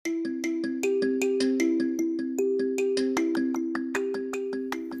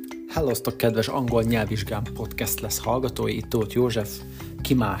Hellóztok, kedves angol nyelvvizsgám podcast lesz hallgatói, itt Tóth József,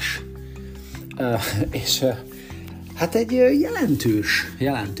 ki más. Hát egy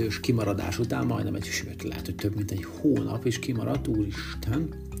jelentős kimaradás után, majdnem sőt, lehet, hogy több mint egy hónap is kimaradt, úristen.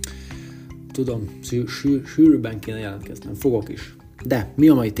 Tudom, sűrűbben kéne jelentkeznem, fogok is. De mi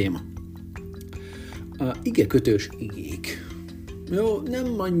a mai téma? Igekötős igék. Jó,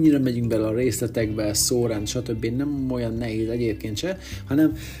 nem annyira megyünk bele a részletekbe, szórend, stb. Nem olyan nehéz egyébként se,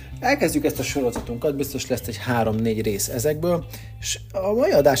 hanem elkezdjük ezt a sorozatunkat, biztos lesz egy 3-4 rész ezekből, és a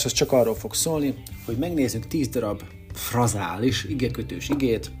mai adás az csak arról fog szólni, hogy megnézzük 10 darab frazális, igekötős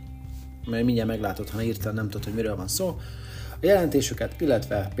igét, mert mindjárt meglátod, ha írtál, nem tudod, hogy miről van szó, a jelentésüket,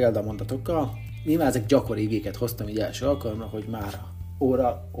 illetve példamondatokkal. Nyilván ezek gyakori igéket hoztam így első alkalomra, hogy már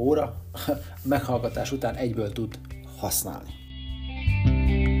óra meghallgatás után egyből tud használni.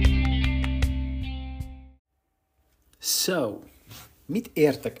 So, mit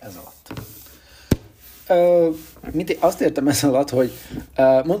értek ez alatt? Azt értem ez alatt, hogy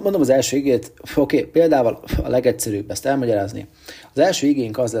mondom az első igét, oké, példával a legegyszerűbb ezt elmagyarázni. Az első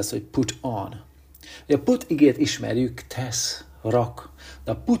igénk az lesz, hogy put on. A put igét ismerjük, tesz, rak.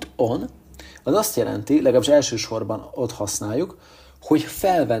 De a put on az azt jelenti, legalábbis elsősorban ott használjuk, hogy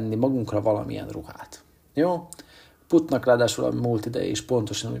felvenni magunkra valamilyen ruhát. Jó? Putnak ráadásul a múlt ideje is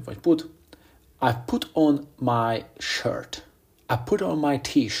pontosan úgy vagy put. I put on my shirt. I put on my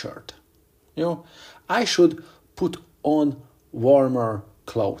t-shirt. Jó? I should put on warmer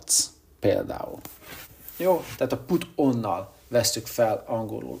clothes. Például. Jó? Tehát a put onnal vesszük fel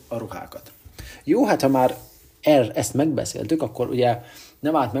angolul a ruhákat. Jó, hát ha már ezt megbeszéltük, akkor ugye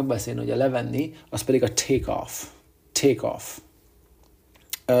nem árt megbeszélni, hogy a levenni, az pedig a take off. Take off.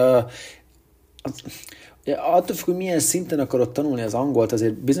 Attól függ, hogy milyen szinten akarod tanulni az angolt,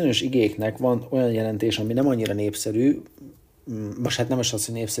 azért bizonyos igéknek van olyan jelentés, ami nem annyira népszerű, most hát nem is az,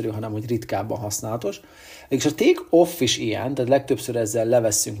 hogy népszerű, hanem hogy ritkábban használatos. És a take off is ilyen, tehát legtöbbször ezzel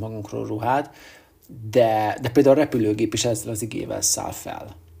levesszünk magunkról ruhát, de például a repülőgép is ezzel az igével száll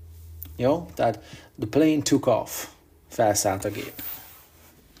fel. Jó? Tehát the plane took off. Felszállt a gép.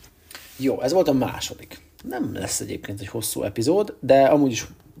 Jó, ez volt a második. Nem lesz egyébként egy hosszú epizód, de amúgy is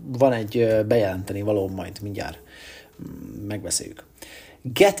van egy bejelenteni való, majd mindjárt megbeszéljük.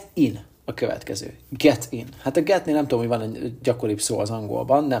 Get in a következő. Get in. Hát a getnél nem tudom, hogy van egy gyakoribb szó az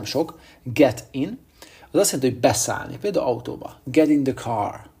angolban, nem sok. Get in. Az azt jelenti, hogy beszállni. Például autóba. Get in the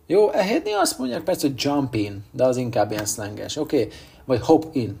car. Jó, ehelyett azt mondják persze, hogy jump in, de az inkább ilyen szlenges. Oké? Vagy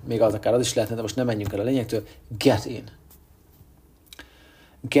hop in. Még az akár az is lehetne, de most nem menjünk el a lényegtől. Get in.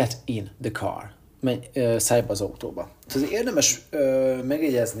 Get in the car. Szállj be az autóba. Tehát érdemes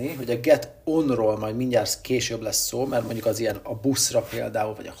megjegyezni, hogy a get onról majd mindjárt később lesz szó, mert mondjuk az ilyen a buszra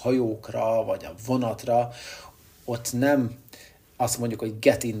például, vagy a hajókra, vagy a vonatra, ott nem azt mondjuk, hogy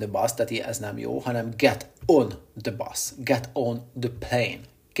get in the bus, tehát ez nem jó, hanem get on the bus, get on the plane,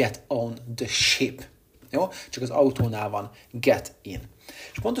 get on the ship. Jó? Csak az autónál van get in.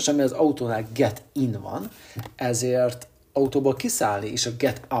 És pontosan, mert az autónál get in van, ezért autóból kiszállni is a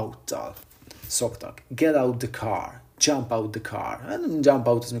get out-tal szoktak. Get out the car. Jump out the car. Jump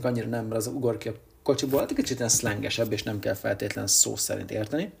out az még annyira nem, mert az ugor ki a kocsiból, hát egy kicsit ilyen szlengesebb, és nem kell feltétlen szó szerint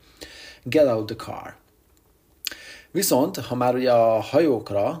érteni. Get out the car. Viszont, ha már ugye a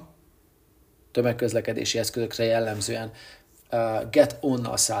hajókra, tömegközlekedési eszközökre jellemzően get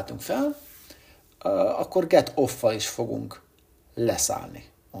onnal szálltunk fel, akkor get off-val is fogunk leszállni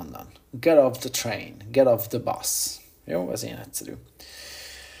onnan. Get off the train. Get off the bus. Jó, ez ilyen egyszerű.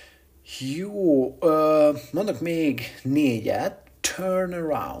 Jó, mondok még 4. Turn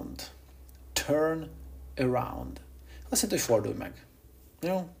around. Turn around. Azt jelenti, hogy fordulj meg.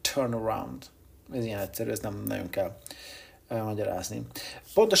 Jó? Turn around. Ez ilyen egyszerű, ez nem nagyon kell magyarázni.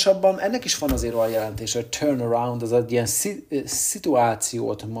 Pontosabban ennek is van azért olyan jelentés, hogy turn around, az egy ilyen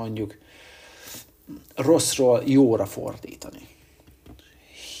szituációt mondjuk rosszról jóra fordítani.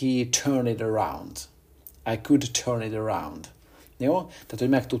 He turned it around. I could turn it around. Jó? Tehát, hogy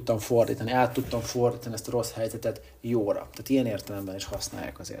meg tudtam fordítani, át tudtam fordítani ezt a rossz helyzetet jóra. Tehát ilyen értelemben is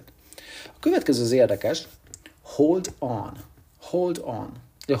használják azért. A következő az érdekes. Hold on. Hold on.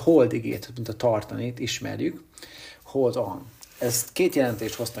 A hold igét, mint a tartanit ismerjük. Hold on. Ezt 2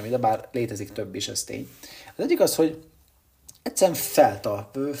 jelentést hoztam ide, bár létezik több is, ez tény. Az egyik az, hogy egyszerűen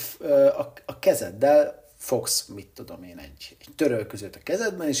a kezeddel fogsz, mit tudom én, egy törölközőt a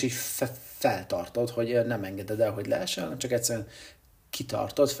kezedben, és így feltartod, hogy nem engeded el, hogy leessen, hanem csak egyszerűen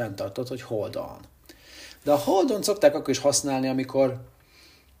kitartod, fenntartod, hogy hold on. De a hold on szokták akkor is használni,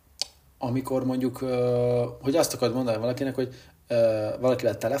 amikor mondjuk, hogy azt akarod mondani valakinek, hogy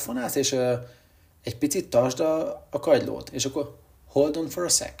valakivel telefonálsz, és egy picit tartsd a kagylót, és akkor hold on for a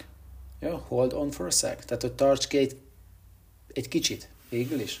sec. Jó? Hold on for a sec. Tehát, hogy tarts ki egy kicsit,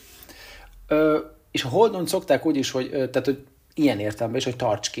 végül is. És a hold on szokták úgy is, hogy ilyen értelemben is, hogy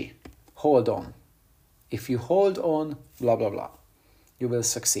tarts ki. Hold on. If you hold on, bla bla bla, you will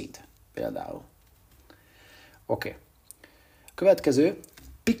succeed. Például. Oké. Következő,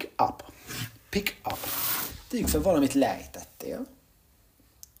 pick up. Pick up. Tegyük fel, valamit lejtettél,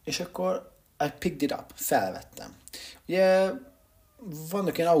 és akkor I picked it up. Felvettem. Ugye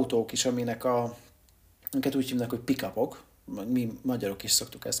vannak ilyen autók is, amiket úgy hívnak, hogy pick-upok, mi magyarok is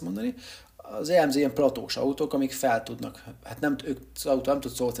szoktuk ezt mondani. Az jellemző ilyen platós autók, amik fel tudnak, hát az autó nem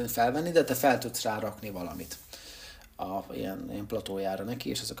tud szóval felvenni, de te fel tudsz rárakni valamit ilyen platójára neki,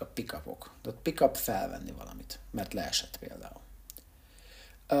 és ezek a pick-upok. Tehát pick-up felvenni valamit, mert leesett például.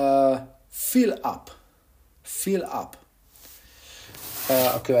 Fill up. Fill up.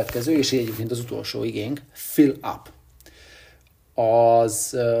 A következő, és egyébként az utolsó igénk, fill up.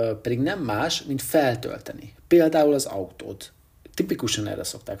 Az pedig nem más, mint feltölteni. Például az autót. Tipikusan erre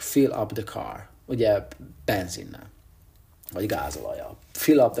szokták, fill up the car. Ugye benzinnel, vagy gázolajjal.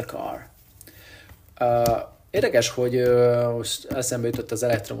 Fill up the car. Érdekes, hogy most eszembe jutott az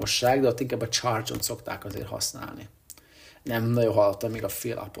elektromosság, de ott inkább a charge-on szokták azért használni. Nem nagyon hallottam még a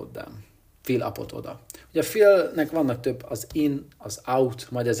fill up-ot, de fill up-ot oda. Ugye a fill-nek vannak több, az in, az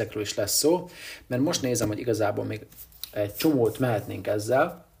out, majd ezekről is lesz szó, mert most nézem, hogy igazából még egy csomót mehetnénk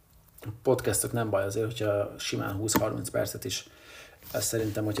ezzel. A podcastok nem baj azért, hogyha simán 20-30 percet is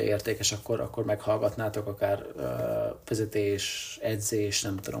szerintem, hogyha értékes, akkor meghallgatnátok akár vezetés, edzés,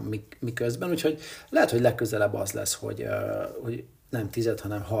 nem tudom miközben. Úgyhogy lehet, hogy legközelebb az lesz, hogy nem 10,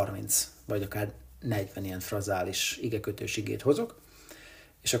 hanem 30, vagy akár 40 ilyen frazális igekötős igét hozok,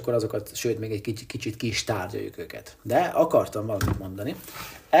 és akkor azokat, sőt, még egy kicsit ki is tárgyaljuk őket. De akartam valamit mondani.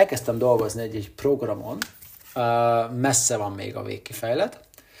 Elkezdtem dolgozni egy programon, messze van még a végkifejlet,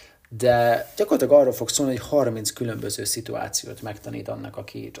 de gyakorlatilag arról fog szólni, hogy 30 különböző szituációt megtanít annak,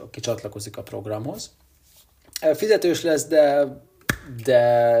 aki csatlakozik a programhoz. Fizetős lesz, de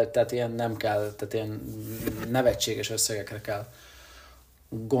tehát ilyen nem kell, tehát ilyen nevetséges összegekre kell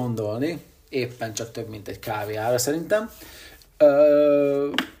gondolni, éppen csak több, mint egy kávé ára szerintem.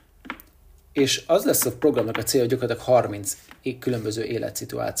 És az lesz a programnak a célja, hogy gyakorlatilag 30 különböző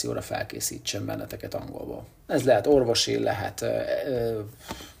életszituációra felkészítsen benneteket angolból. Ez lehet orvosi, lehet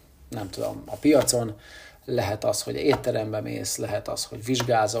nem tudom, a piacon, lehet az, hogy étterembe mész, lehet az, hogy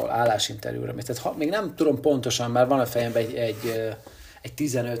vizsgázol, állásinterjúra mész. Tehát még nem tudom pontosan, már van a fejemben egy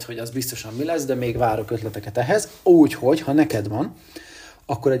 15, hogy az biztosan mi lesz, de még várok ötleteket ehhez. Úgyhogy, ha neked van,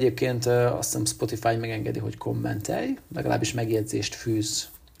 akkor egyébként azt hiszem Spotify megengedi, hogy kommentelj, legalábbis megjegyzést fűz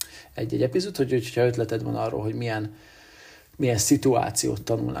egy epizód, hogyha ötleted van arról, hogy milyen szituációt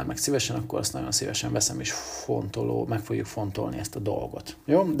tanulnál meg szívesen, akkor azt nagyon szívesen veszem, és meg fogjuk fontolni ezt a dolgot.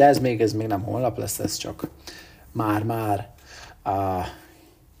 Jó? De ez még nem holnap lesz, ez csak már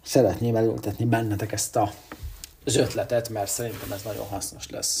szeretném elültetni bennetek ezt az ötletet, mert szerintem ez nagyon hasznos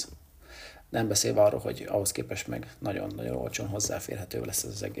lesz. Nem beszélve arról, hogy ahhoz képest meg nagyon-nagyon olcsón hozzáférhető lesz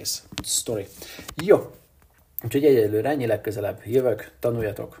ez az egész sztori. Jó, úgyhogy egyelőre ennyi, legközelebb jövök,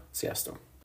 tanuljatok, sziasztok!